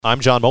I'm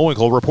John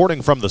Mowinkle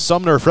reporting from the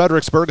Sumner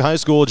Fredericksburg High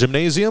School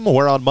Gymnasium,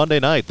 where on Monday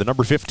night, the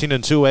number 15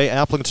 and 2A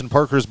Appleton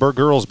Parkersburg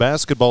girls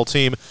basketball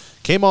team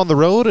came on the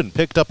road and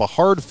picked up a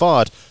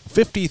hard-fought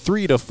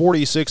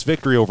 53-46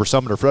 victory over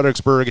Sumner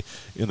Fredericksburg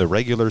in the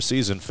regular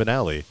season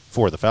finale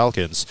for the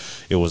Falcons.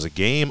 It was a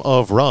game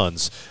of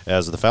runs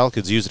as the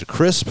Falcons used a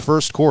crisp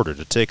first quarter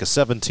to take a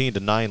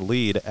 17-9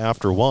 lead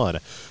after one,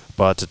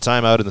 but a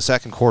timeout in the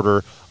second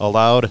quarter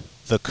allowed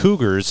the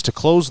Cougars to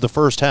close the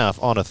first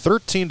half on a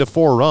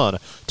 13-4 run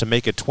to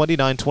make it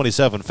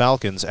 29-27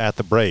 Falcons at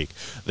the break.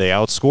 They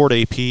outscored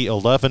AP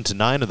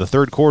 11-9 in the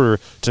third quarter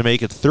to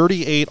make it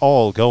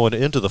 38-all going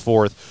into the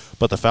fourth,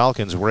 but the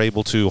Falcons were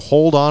able to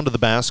hold on to the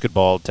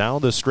basketball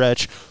down the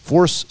stretch,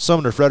 force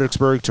Sumner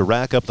Fredericksburg to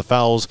rack up the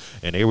fouls,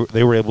 and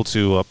they were able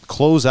to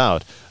close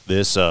out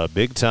this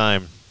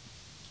big-time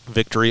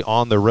victory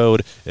on the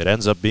road. It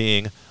ends up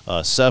being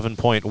a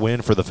 7-point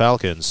win for the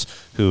Falcons,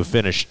 who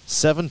finished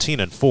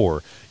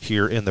 17-4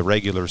 here in the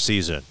regular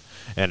season.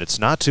 And it's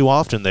not too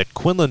often that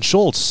Quinlan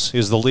Schultz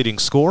is the leading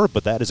scorer,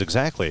 but that is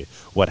exactly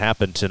what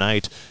happened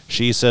tonight.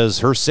 She says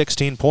her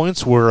 16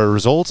 points were a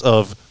result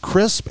of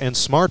crisp and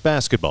smart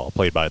basketball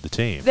played by the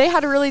team. They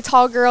had a really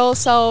tall girl,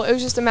 so it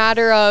was just a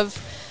matter of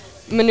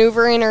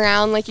maneuvering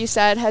around, like you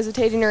said,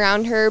 hesitating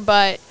around her,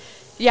 but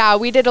yeah,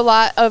 we did a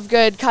lot of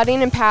good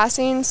cutting and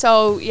passing,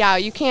 so yeah,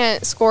 you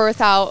can't score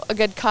without a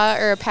good cut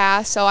or a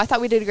pass, so I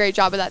thought we did a great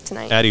job of that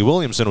tonight. Addie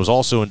Williamson was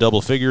also in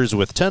double figures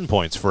with 10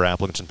 points for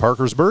Appleton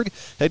Parkersburg.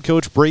 Head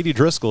coach Brady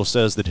Driscoll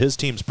says that his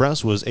team's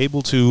press was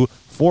able to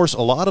force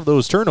a lot of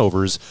those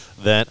turnovers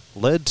that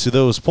led to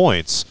those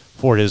points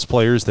for his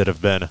players that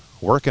have been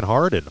working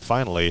hard and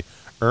finally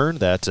earned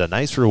that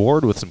nice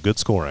reward with some good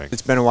scoring.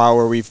 It's been a while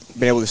where we've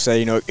been able to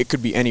say, it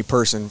could be any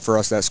person for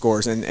us that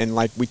scores. And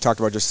like we talked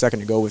about just a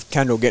second ago with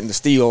Kendall getting the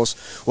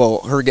steals, well,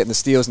 her getting the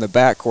steals in the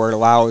backcourt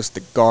allows the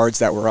guards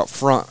that were up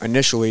front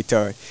initially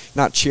to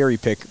not cherry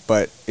pick,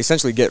 but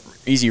essentially get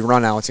easy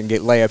runouts and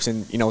get layups.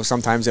 And,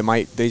 sometimes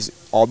they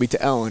all be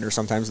to Ellen or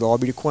sometimes they'll all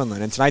be to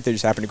Quinlan. And tonight they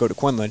just happened to go to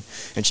Quinlan,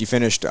 and she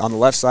finished on the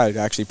left side,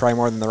 actually probably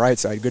more than the right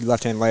side. Good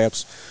left-hand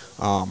layups.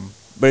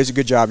 But it's a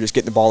good job just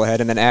getting the ball ahead.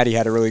 And then Addie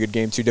had a really good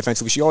game, too,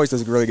 defensively. She always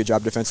does a really good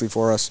job defensively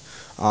for us.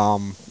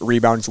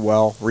 Rebounded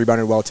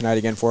well tonight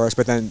again for us.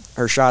 But then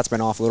her shot's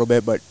been off a little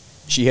bit, but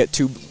she hit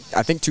two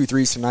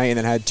threes tonight and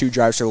then had 2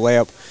 drives to the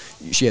layup.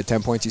 She had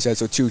 10 points, you said,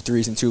 so 2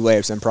 threes and 2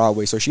 layups then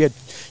probably. So she had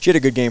a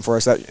good game for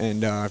us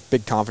and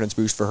big confidence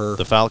boost for her.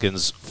 The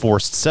Falcons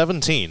forced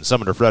 17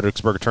 Sumner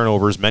Fredericksburg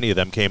turnovers. Many of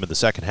them came in the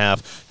second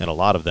half, and a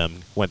lot of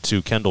them went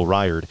to Kendall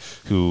Ryard,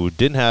 who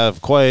didn't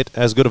have quite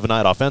as good of a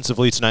night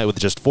offensively tonight with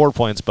just 4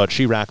 points, but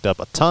she racked up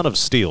a ton of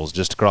steals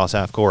just across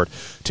half court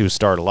to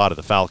start a lot of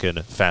the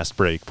Falcon fast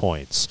break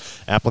points.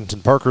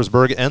 Appleton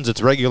Parkersburg ends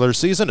its regular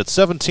season at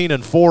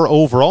 17-4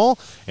 overall,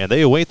 and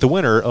they await the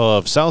winner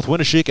of South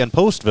Winneshiek and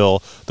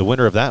Postville. The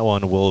winner of that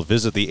one will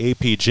visit the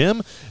AP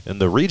Gym in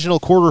the regional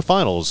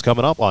quarterfinals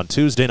coming up on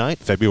Tuesday night,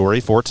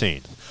 February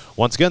 14th.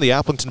 Once again, the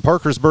Appleton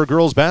Parkersburg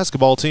girls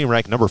basketball team,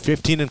 ranked number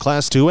 15 in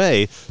Class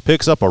 2A,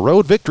 picks up a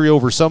road victory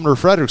over Sumner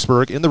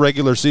Fredericksburg in the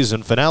regular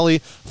season finale.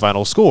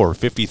 Final score,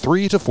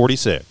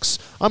 53-46.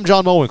 I'm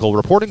John Mowinkle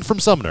reporting from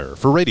Sumner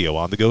for Radio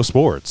On The Go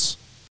Sports.